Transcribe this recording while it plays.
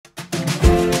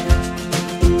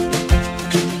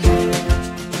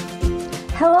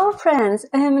friends,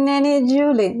 I'm Nanny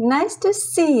Julie. Nice to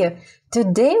see you.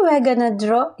 Today we're gonna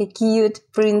draw a cute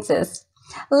princess.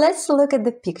 Let's look at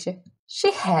the picture.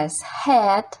 She has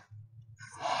hat,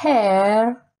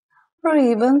 hair,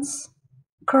 ribbons,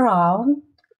 crown,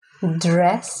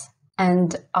 dress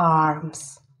and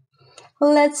arms.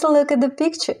 Let's look at the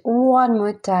picture one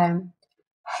more time.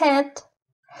 Hat,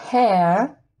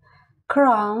 hair,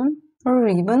 crown,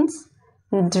 ribbons,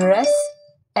 dress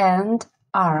and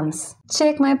arms.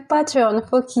 Check my Patreon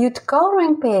for cute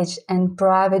coloring page and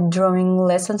private drawing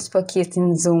lessons for kids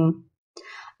in Zoom.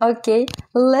 Okay,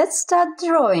 let's start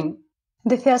drawing.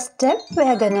 The first step we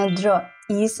are gonna draw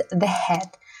is the head.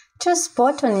 Choose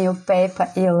spot on your paper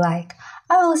you like.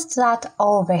 I will start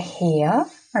over here,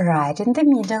 right in the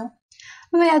middle.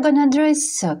 We are gonna draw a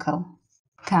circle.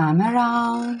 Come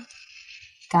around,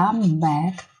 come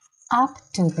back, up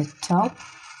to the top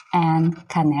and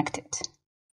connect it.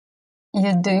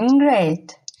 You're doing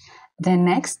great. The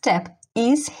next step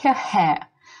is her hair.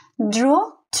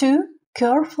 Draw two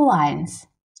curved lines.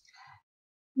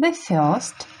 The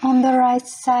first on the right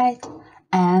side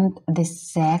and the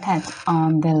second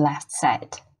on the left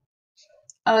side.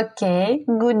 Okay,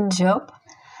 good job.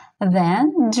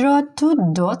 Then draw two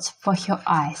dots for her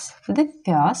eyes, the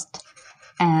first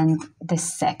and the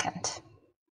second.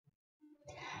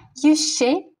 Use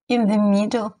shape in the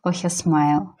middle for her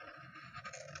smile.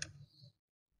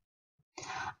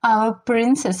 Our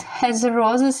princess has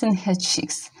roses in her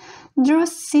cheeks. Draw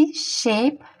C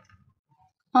shape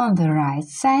on the right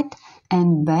side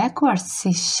and backward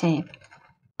C shape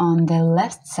on the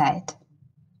left side.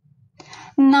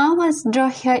 Now let's draw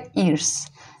her ears.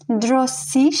 Draw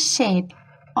C shape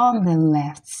on the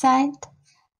left side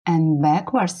and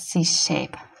backward C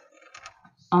shape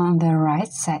on the right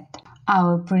side.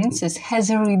 Our princess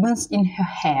has ribbons in her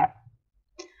hair.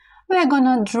 We are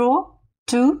gonna draw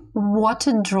two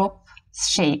water drop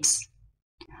shapes.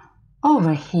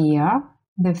 Over here,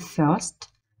 the first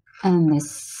and the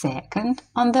second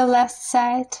on the left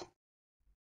side.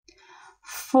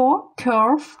 Four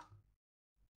curves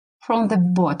from the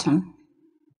bottom.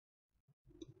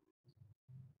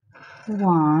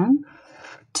 1,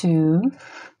 2,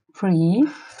 3,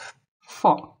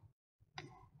 4.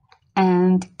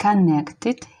 And connect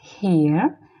it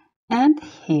here and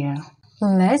here.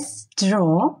 Let's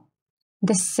draw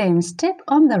the same step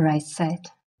on the right side.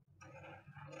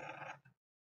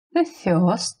 The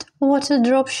first water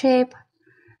drop shape,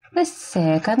 the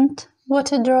second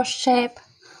water drop shape,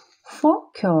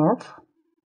 4 curve,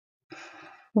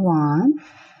 1,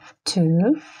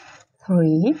 2,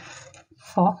 3,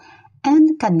 4,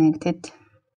 and connect it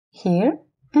here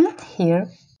and here.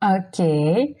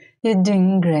 Okay, you're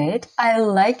doing great. I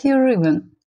like your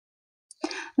ribbon.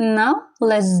 Now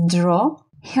let's draw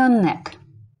her neck.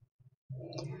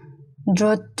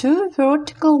 Draw two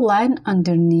vertical lines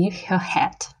underneath her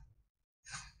head,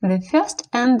 the first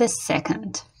and the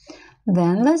second.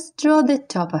 Then let's draw the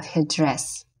top of her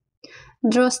dress.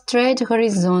 Draw straight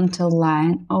horizontal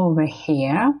line over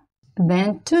here,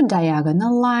 then two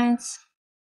diagonal lines,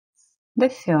 the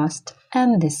first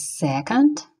and the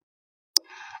second,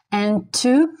 and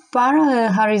two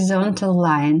parallel horizontal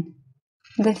lines,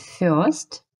 the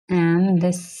first and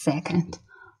the second.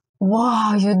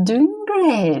 Wow, you're doing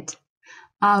great!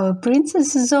 Our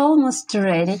princess is almost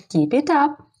ready. Keep it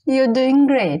up. You're doing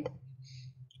great.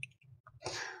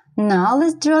 Now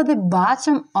let's draw the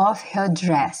bottom of her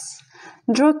dress.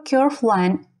 Draw curved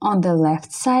line on the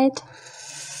left side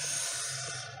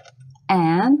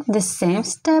and the same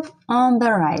step on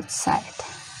the right side.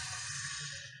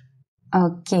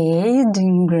 Okay, you're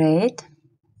doing great.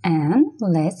 And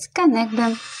let's connect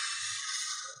them.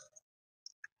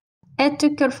 Add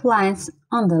two curved lines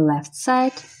on the left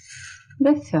side,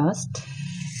 the first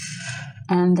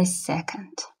and the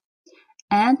second,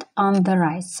 and on the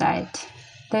right side,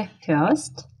 the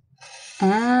first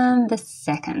and the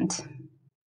second.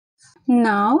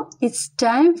 Now it's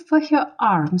time for her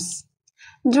arms.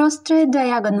 Draw straight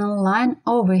diagonal line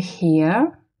over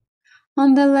here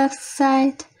on the left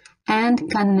side and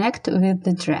connect with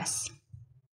the dress.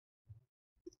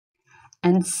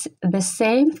 And the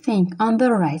same thing on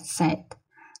the right side.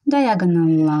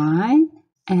 Diagonal line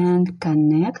and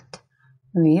connect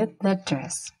with the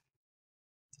dress.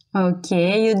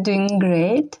 Okay, you're doing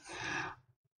great.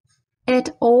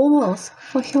 Add ovals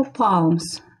for her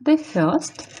palms, the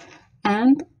first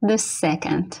and the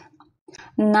second.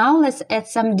 Now let's add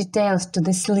some details to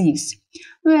the sleeves.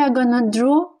 We are gonna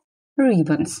draw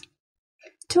ribbons.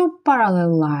 Two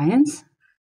parallel lines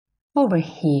over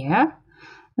here,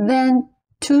 then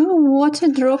two water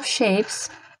drop shapes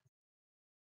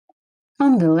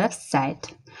on the left side.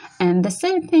 And the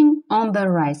same thing on the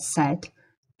right side.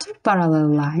 2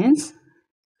 parallel lines,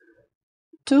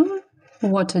 2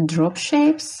 water drop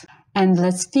shapes, and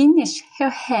let's finish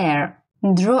her hair.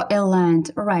 Draw a line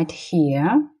right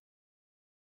here,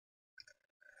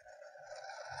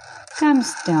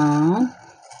 comes down,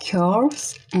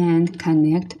 curves and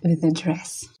connect with the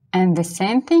dress. And the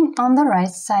same thing on the right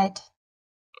side.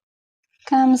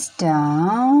 Comes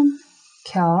down,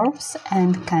 curves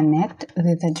and connect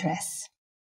with the dress.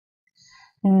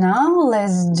 Now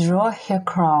let's draw her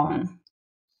crown.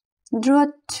 Draw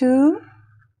 2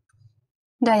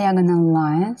 diagonal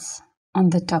lines on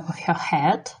the top of her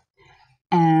head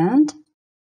and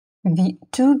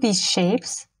 2 V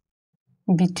shapes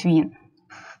between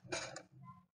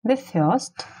the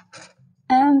first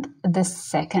and the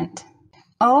second.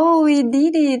 Oh, we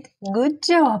did it! Good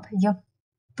job! Your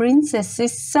princess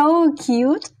is so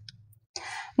cute!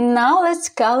 Now let's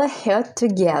color her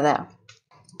together.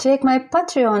 Check my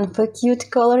Patreon for cute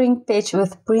coloring page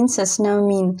with Princess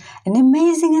Naumin. An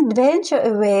amazing adventure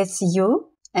awaits you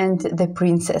and the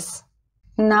princess.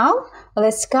 Now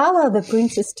let's color the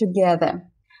princess together.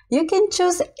 You can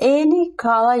choose any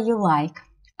color you like.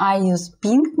 I use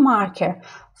pink marker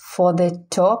for the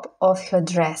top of her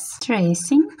dress.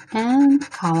 Tracing and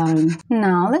coloring.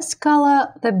 Now let's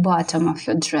color the bottom of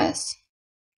her dress.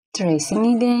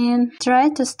 Tracing again. Try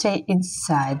to stay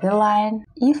inside the line.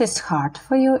 If it's hard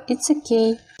for you, it's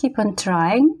okay. Keep on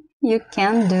trying. You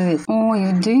can do it. Oh,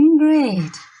 you're doing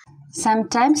great.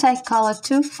 Sometimes I color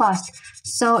too fast,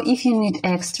 so if you need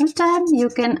extra time, you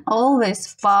can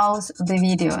always pause the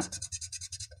video.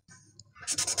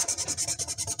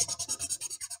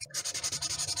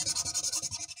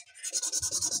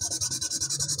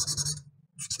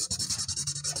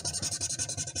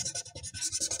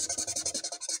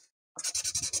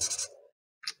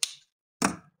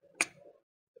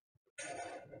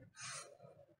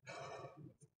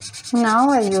 Now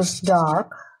I use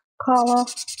dark color.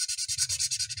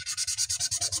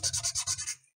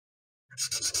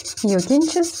 You can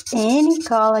choose any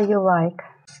color you like.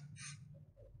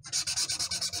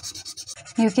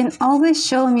 You can always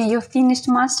show me your finished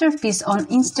masterpiece on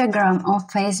Instagram or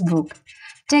Facebook.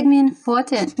 Tag me in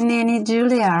photo, Nanny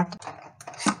Julie art.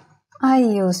 I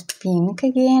use pink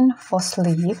again for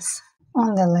sleeves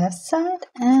on the left side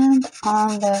and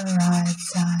on the right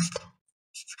side.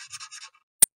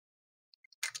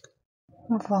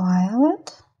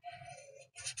 Violet.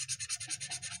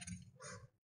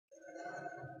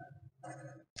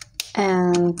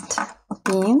 And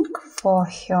pink for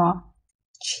her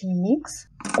cheeks,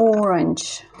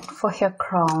 orange for her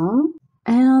crown,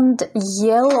 and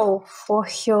yellow for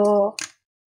her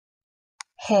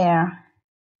hair.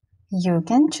 You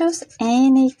can choose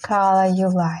any color you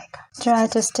like. Try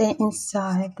to stay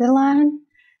inside the line.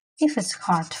 If it's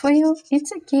hard for you,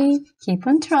 it's okay. Keep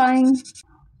on trying.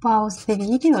 Pause the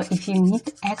video if you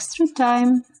need extra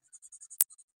time.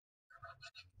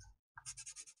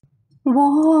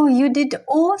 Wow, you did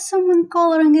awesome in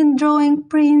coloring and drawing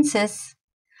Princess.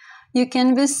 You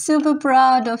can be super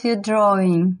proud of your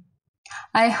drawing.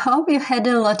 I hope you had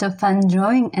a lot of fun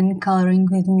drawing and coloring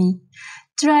with me.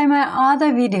 Try my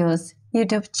other videos,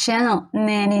 YouTube channel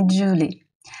Nanny Julie.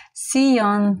 See you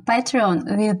on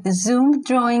Patreon with Zoom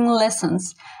drawing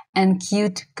lessons and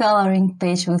cute coloring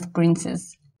page with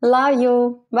Princess. Love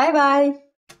you. Bye bye.